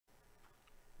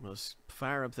Let's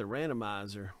fire up the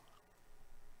randomizer.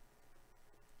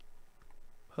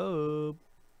 Hope.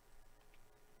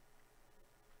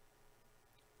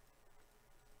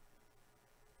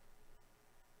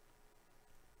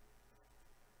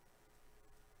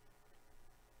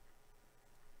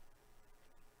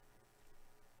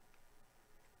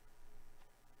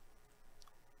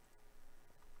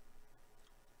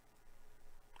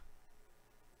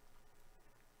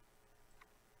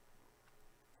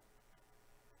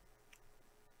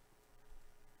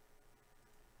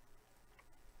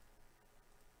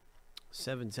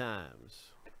 Seven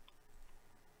times.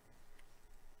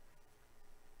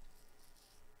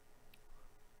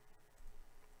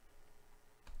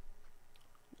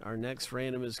 Our next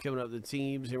random is coming up the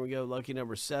teams. Here we go. Lucky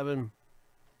number 7.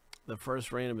 The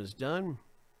first random is done.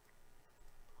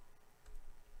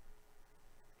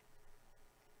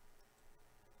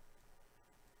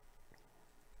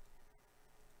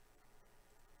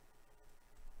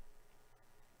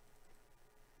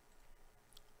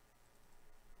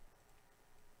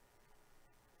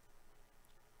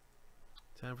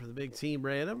 Time for the big team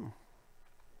random.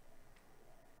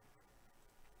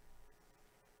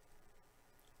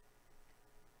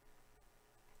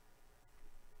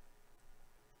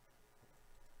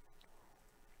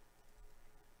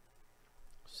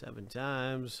 Seven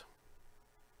times.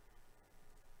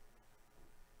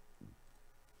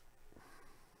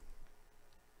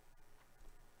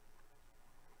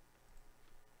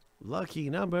 Lucky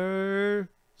number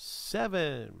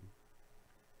 7.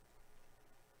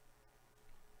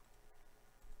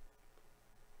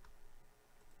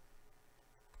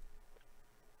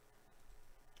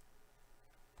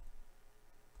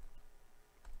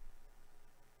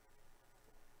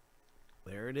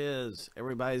 There it is.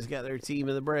 Everybody's got their team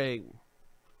in the break.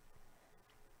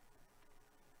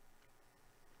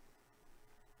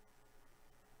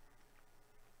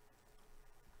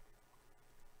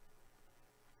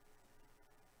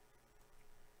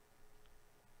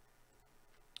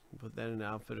 Put that in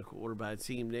alphabetical order by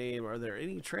team name. Are there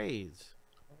any trades?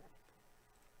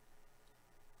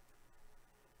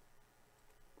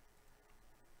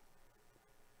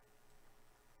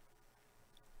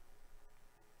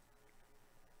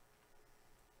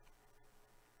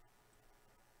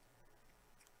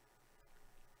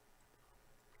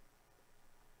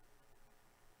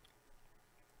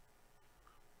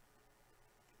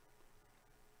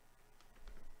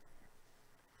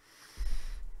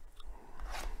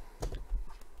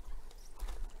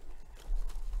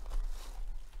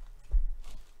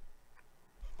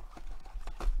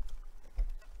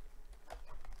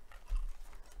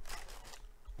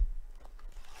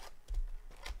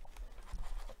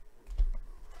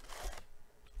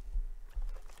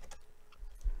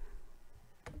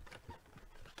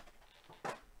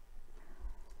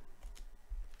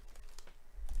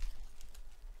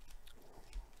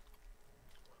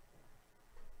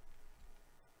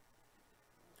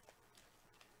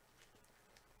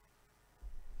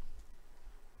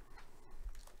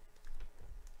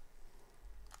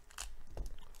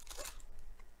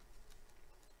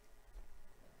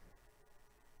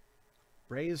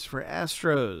 Braves for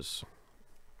Astros.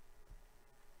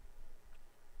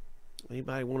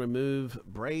 Anybody want to move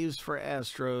Braves for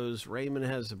Astros? Raymond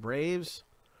has the Braves.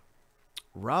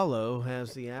 Rollo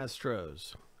has the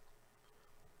Astros.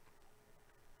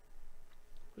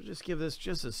 We'll just give this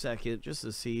just a second just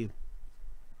to see.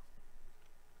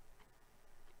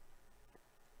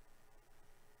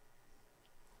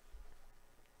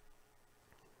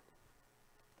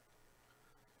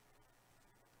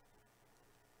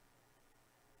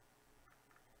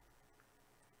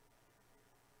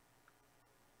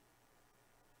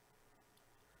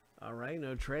 All right,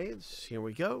 no trades. Here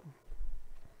we go.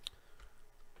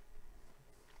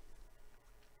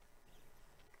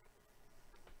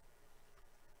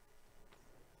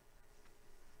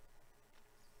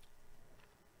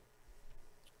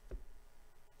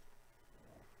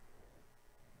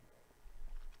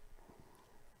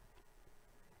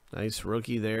 Nice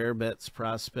rookie there, Betts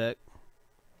prospect.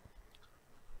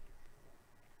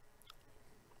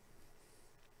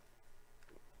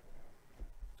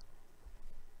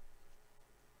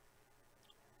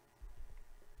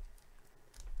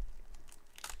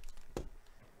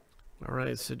 All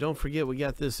right, so don't forget we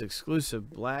got this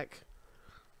exclusive black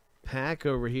pack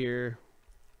over here.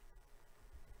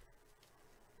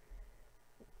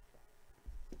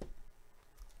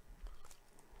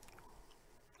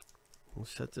 We'll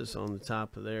set this on the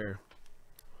top of there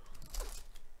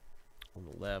on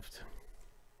the left.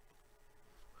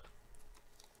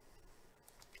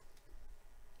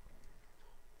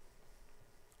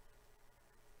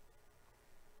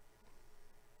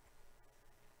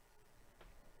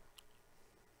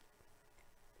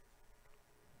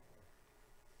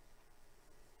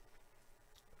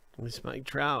 Nice Mike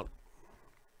Trout.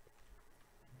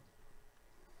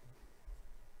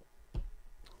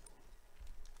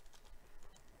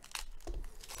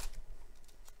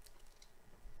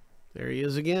 There he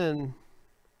is again.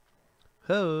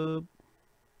 Hope.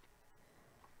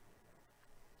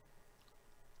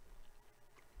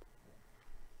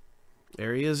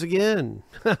 There he is again.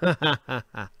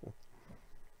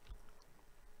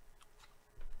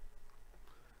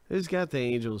 Who's got the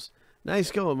Angels?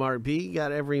 Nice going, Mark B.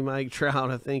 Got every Mike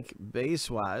Trout, I think,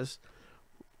 base-wise.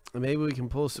 Maybe we can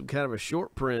pull some kind of a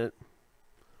short print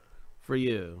for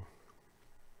you.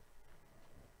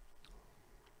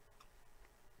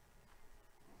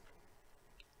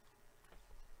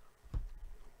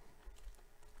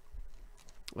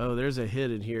 Oh, there's a hit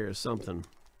in here or something.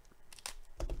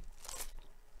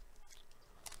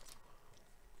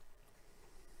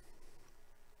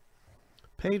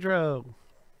 Pedro.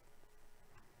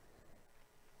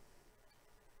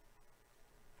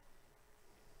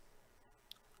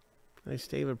 Nice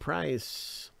David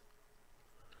Price.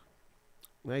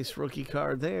 Nice rookie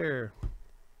card there.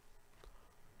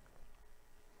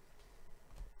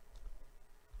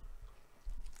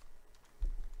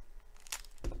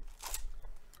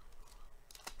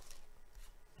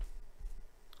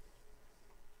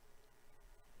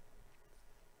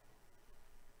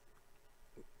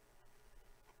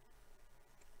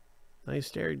 Nice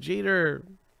Derek Jeter.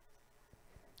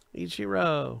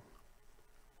 Ichiro.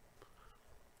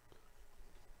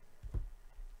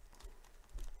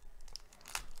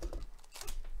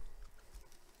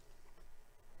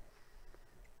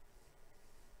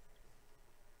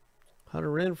 Hunter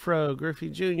Renfroe, Griffey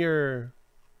Jr.,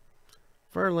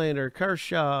 Verlander,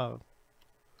 Kershaw.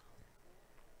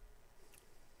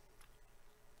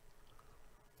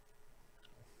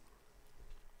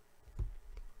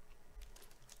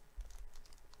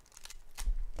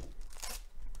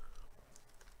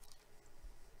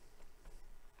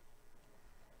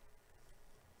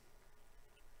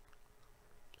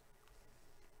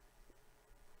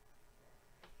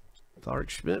 Clark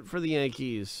Schmidt for the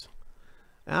Yankees.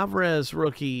 Alvarez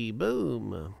rookie.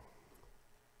 Boom.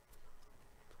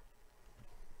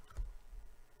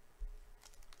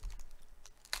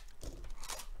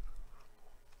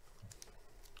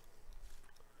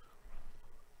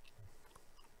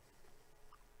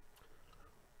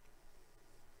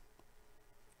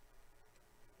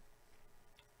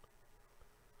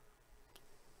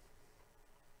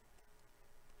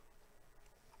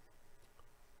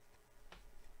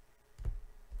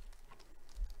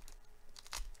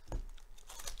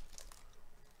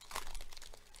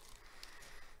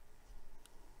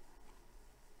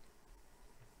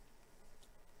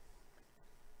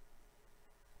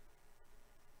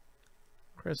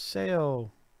 Chris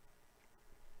Sale.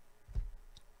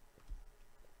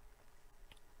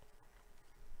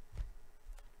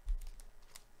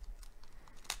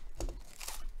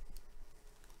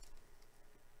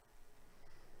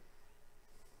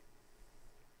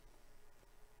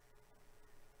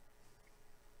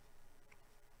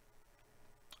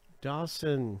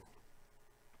 Dawson.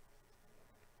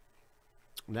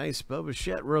 Nice Bo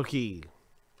Bichette rookie.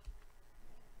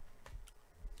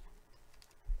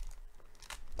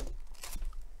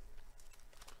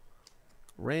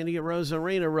 Randy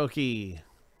Rosarina rookie.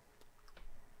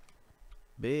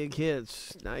 Big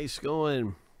hits. Nice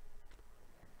going.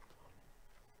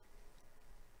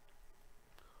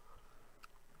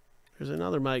 There's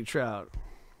another Mike Trout.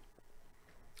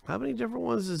 How many different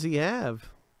ones does he have?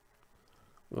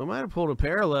 We might have pulled a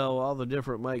parallel all the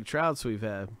different Mike Trouts we've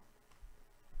had.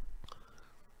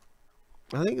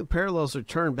 I think the parallels are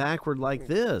turned backward like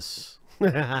this.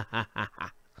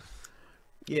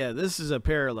 Yeah, this is a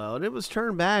parallel, and it was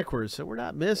turned backwards, so we're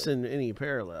not missing any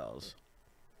parallels.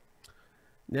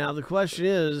 Now, the question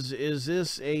is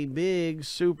this a big,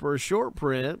 super short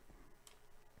print?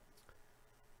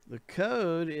 The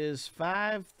code is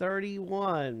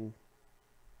 531.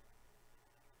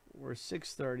 Or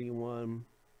 631.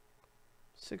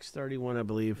 631, I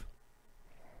believe.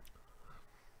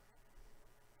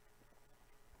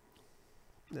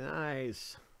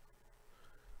 Nice.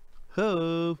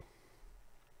 Ho.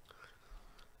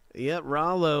 Yep,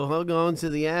 Rollo hung on to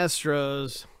the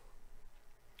Astros.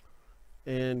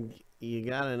 And you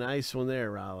got a nice one there,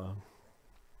 Rollo.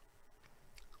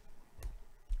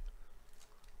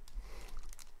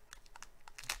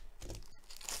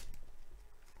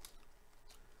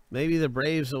 Maybe the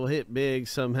Braves will hit big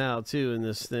somehow, too, in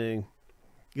this thing.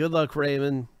 Good luck,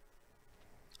 Raymond.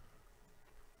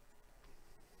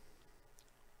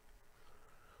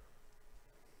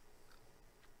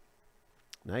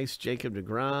 Nice Jacob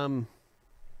deGrom.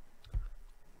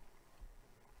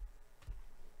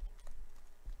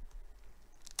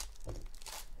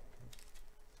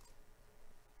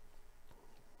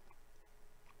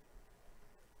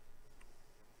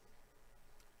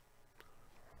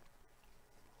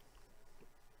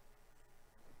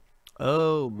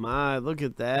 Oh my, look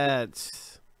at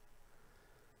that.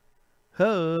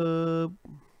 Hope.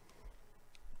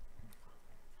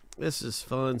 This is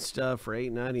fun stuff for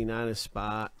 $8.99 a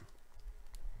spot.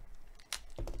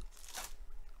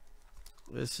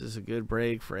 This is a good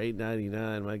break for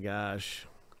 $8.99. My gosh.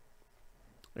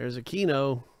 There's a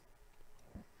Keno.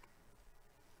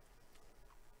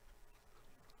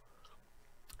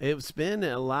 It's been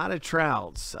a lot of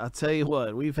trouts. I'll tell you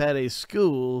what, we've had a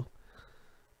school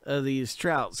of these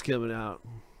trouts coming out.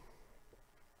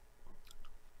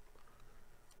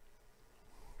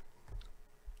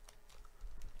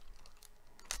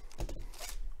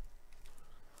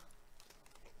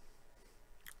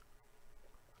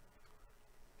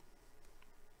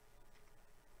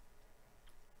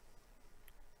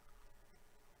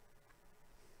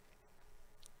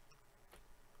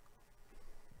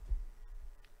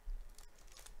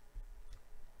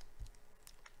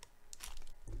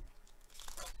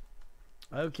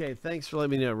 Okay, thanks for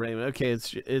letting me know, Raymond. Okay,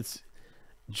 it's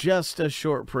just a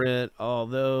short print,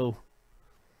 although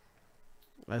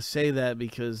I say that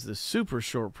because the super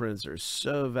short prints are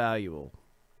so valuable.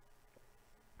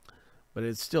 But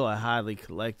it's still a highly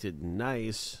collected,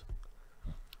 nice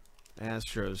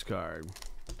Astros card.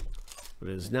 But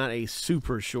it is not a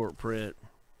super short print.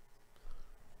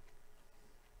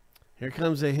 Here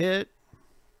comes a hit.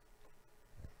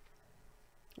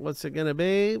 What's it going to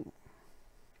be?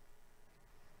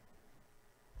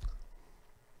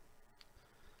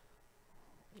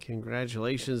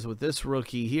 Congratulations with this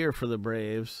rookie here for the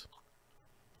Braves.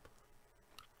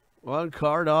 One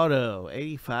card auto,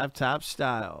 85 top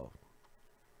style.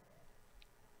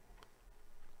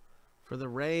 For the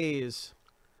Rays,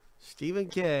 Stephen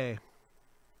K.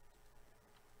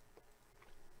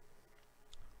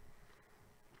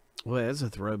 Well, that's a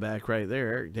throwback right there,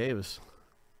 Eric Davis.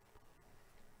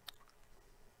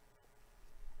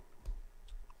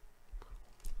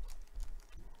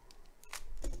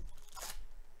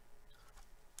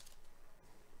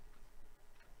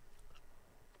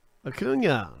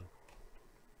 Acuna.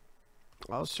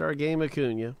 All-Star Game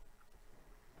Acuna.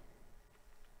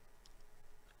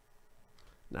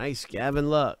 Nice Gavin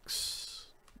Lux.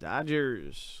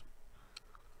 Dodgers.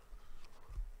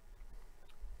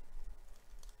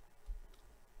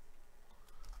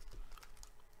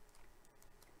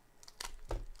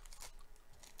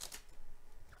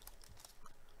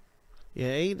 Yeah,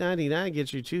 $8.99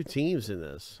 gets you 2 teams in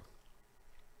this.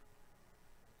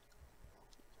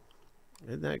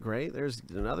 Isn't that great? There's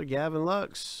another Gavin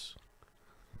Lux.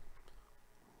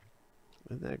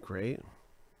 Isn't that great?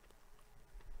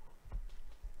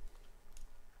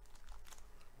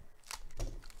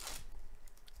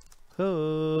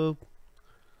 Hope.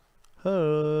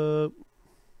 Hope.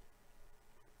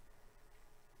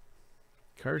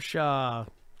 Kershaw.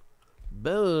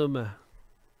 Boom.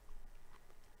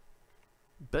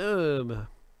 Boom.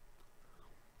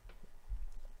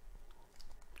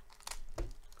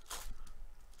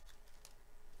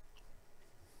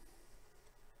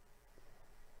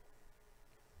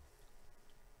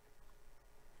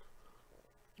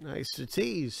 Nice to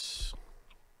tease.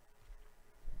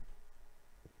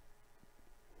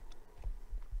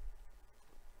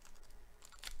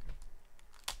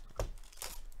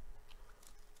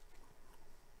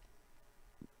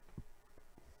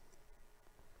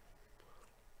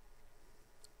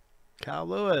 Kyle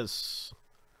Lewis.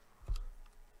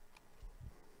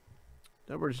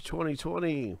 Numbers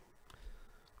 2020.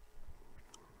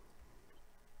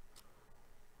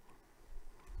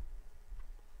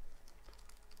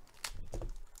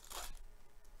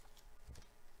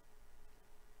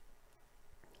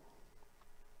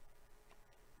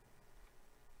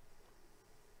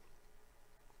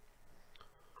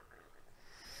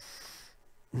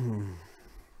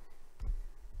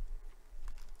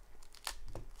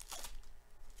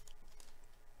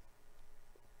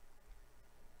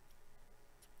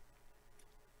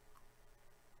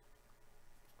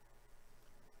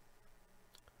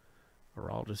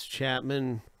 Aroldis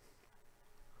Chapman.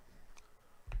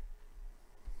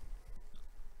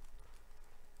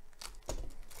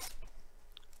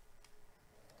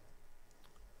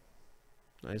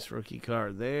 Nice rookie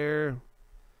card there.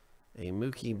 A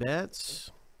Mookie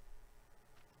Betts.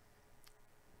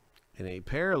 And a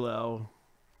parallel.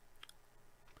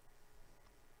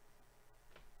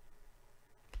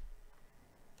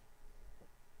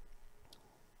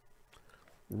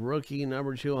 Rookie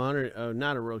number 200. Oh,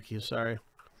 not a rookie, sorry.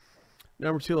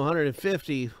 Number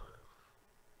 250.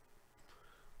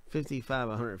 55,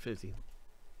 150.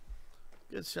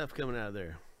 Good stuff coming out of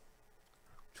there.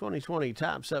 2020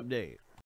 Topps update.